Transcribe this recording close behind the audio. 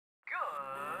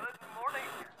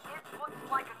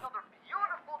like another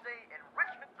beautiful day in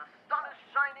Richmond. The sun is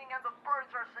shining and the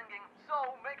birds are singing.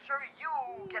 So make sure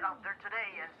you get out there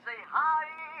today and say hi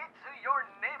to your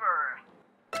neighbor.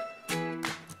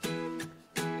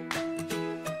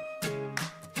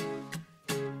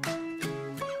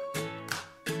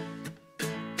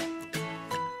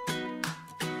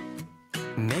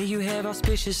 May you have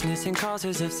auspiciousness and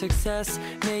causes of success.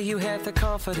 May you have the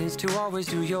confidence to always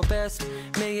do your best.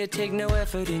 May you take no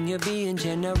effort in your being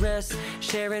generous,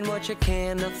 sharing what you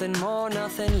can, nothing more,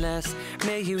 nothing less.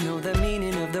 May you know the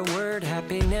meaning of the word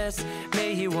happiness.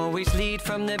 May you always lead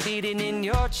from the beating in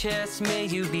your chest. May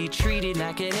you be treated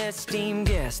like an esteemed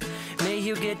guest. May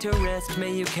you get to rest,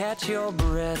 may you catch your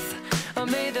breath.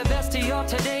 May the best of your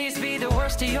todays be the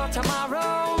worst of your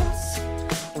tomorrows.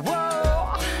 Whoa.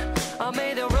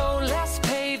 May the road less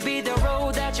paved be the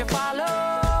road that you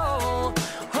follow.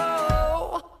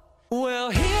 Oh. Well,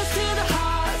 here's to the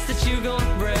hearts that you're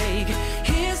gonna break.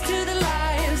 Here's to the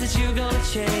lives that you're gonna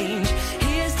change.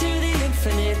 Here's to the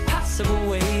infinite possible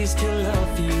ways to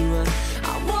love you.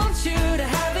 I want you to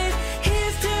have it.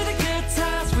 Here's to the good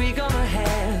times we're gonna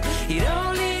have. You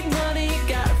don't need money, you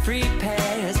got a free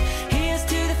pass. Here's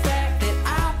to the fact that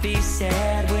I'll be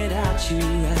sad without you.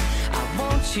 I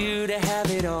want you to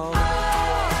have it all.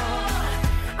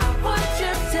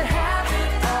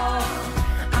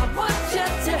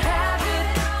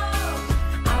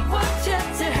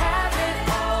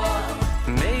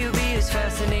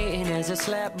 As a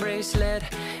slap bracelet,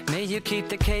 may you keep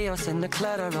the chaos and the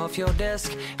clutter off your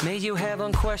desk. May you have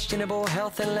unquestionable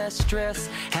health and less stress.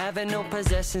 Having no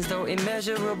possessions though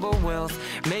immeasurable wealth.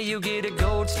 May you get a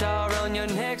gold star on your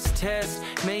next test.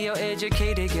 May your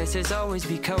educated guesses always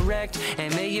be correct.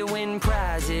 And may you win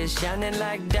prizes shining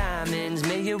like diamonds.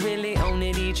 May you really own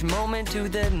it each moment to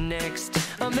the next.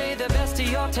 May the best of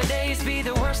your todays be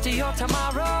the worst of your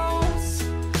tomorrows.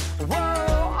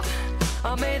 Whoa.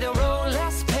 May the road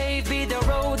less paved be the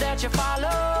road that you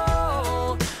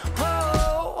follow.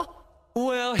 Oh.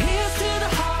 Well, here's to the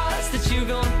hearts that you're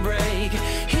gonna break.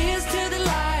 Here's to the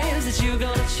lives that you're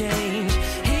gonna change.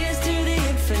 Here's to the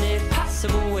infinite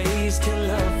possible ways to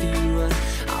love you.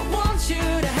 I want you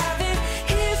to have it.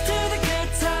 Here's to the good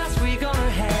times we're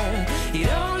gonna have. You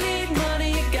don't need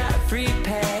money, you got a free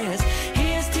pass.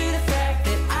 Here's to the fact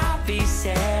that I'll be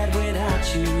sad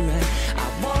without you. I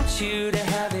want you to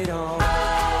have it all.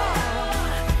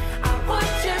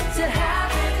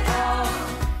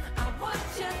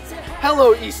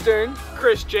 Hello, Eastern.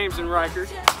 Chris, James, and Riker.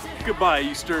 Goodbye,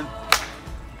 Eastern.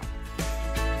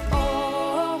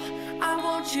 Oh, I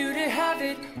want you to have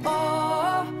it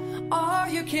all. All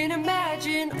you can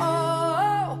imagine.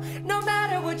 Oh, no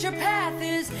matter what your path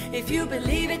is, if you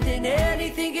believe it, then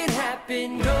anything can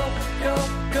happen. Go, go,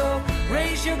 go.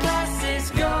 Raise your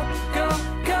glasses. Go, go,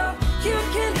 go. You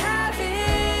can have it.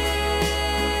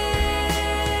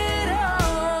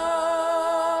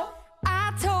 Oh,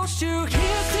 I told you.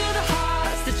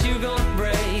 You're gonna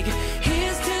break.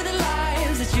 Here's to the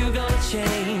lives that you're gonna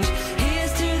change.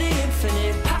 Here's to the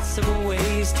infinite possible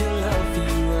ways to love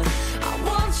you. I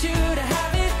want you to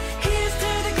have it. Here's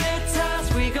to the good times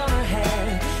we're gonna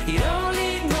have. You don't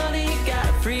need money, you got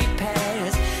a free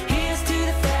pass. Here's to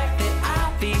the fact that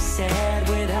I'll be sad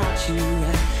without you.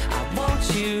 I want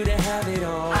you to have it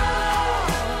all.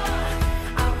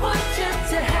 I want you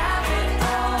to have it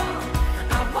all.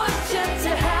 I want you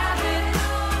to have it.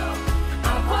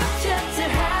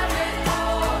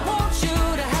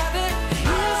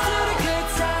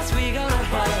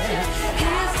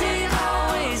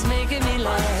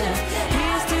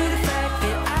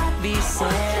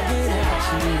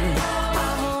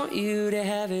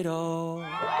 It all.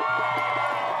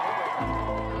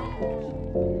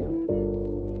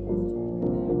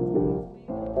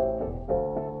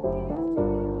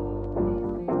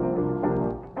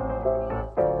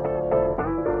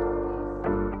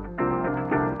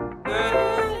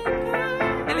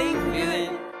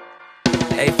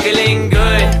 Hey, feeling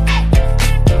good,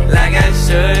 like I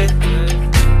should.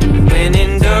 When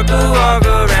in dark, walk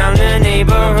around the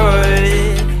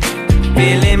neighborhood.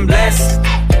 Feeling blessed,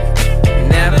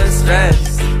 never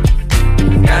stressed.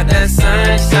 Got that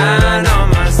sunshine on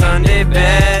my Sunday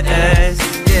best.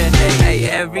 Yeah, hey,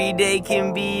 every day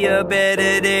can be a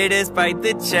better day despite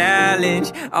the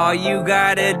challenge. All you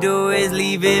gotta do is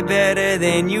leave it better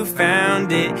than you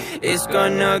found it. It's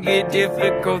gonna get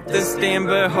difficult to stand,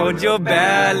 but hold your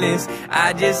balance.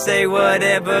 I just say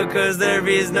whatever, cause there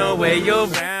is no way you're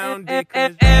around it.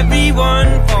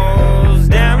 Everyone falls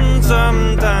down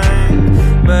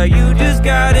sometimes, but you just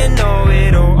gotta know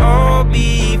it'll all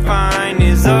be fine.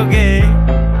 It's okay.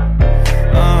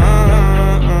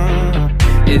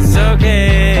 It's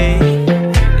okay.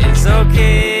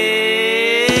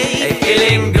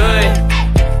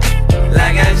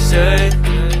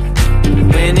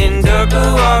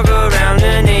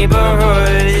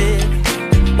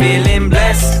 feeling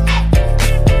blessed,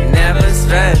 never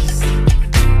stressed.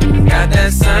 Got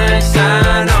that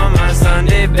sunshine on my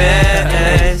Sunday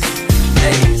best.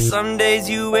 Hey, some days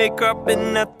you wake up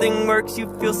and nothing works, you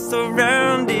feel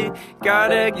surrounded.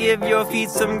 Gotta give your feet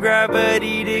some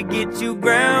gravity to get you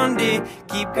grounded.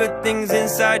 Keep good things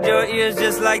inside your ears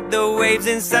just like the waves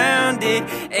and sound it.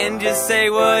 And just say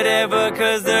whatever,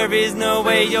 cause there is no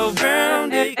way you're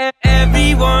grounded.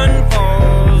 Everyone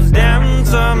falls down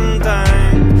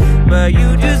sometime, but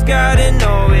you just gotta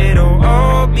know it'll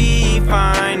all be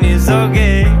fine. It's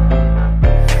okay.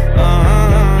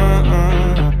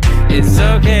 It's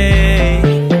okay.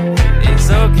 It's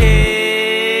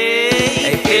okay.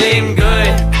 Hey, feeling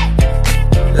good,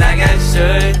 like I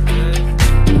should.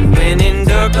 When in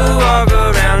dark, I walk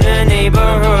around the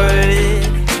neighborhood.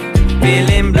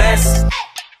 Feeling blessed,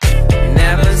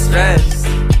 never stressed.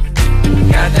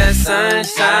 Got that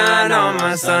sunshine on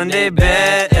my Sunday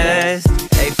best.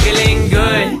 Hey, feeling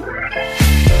good,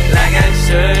 like I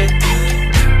should.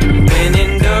 When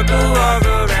in dark, I walk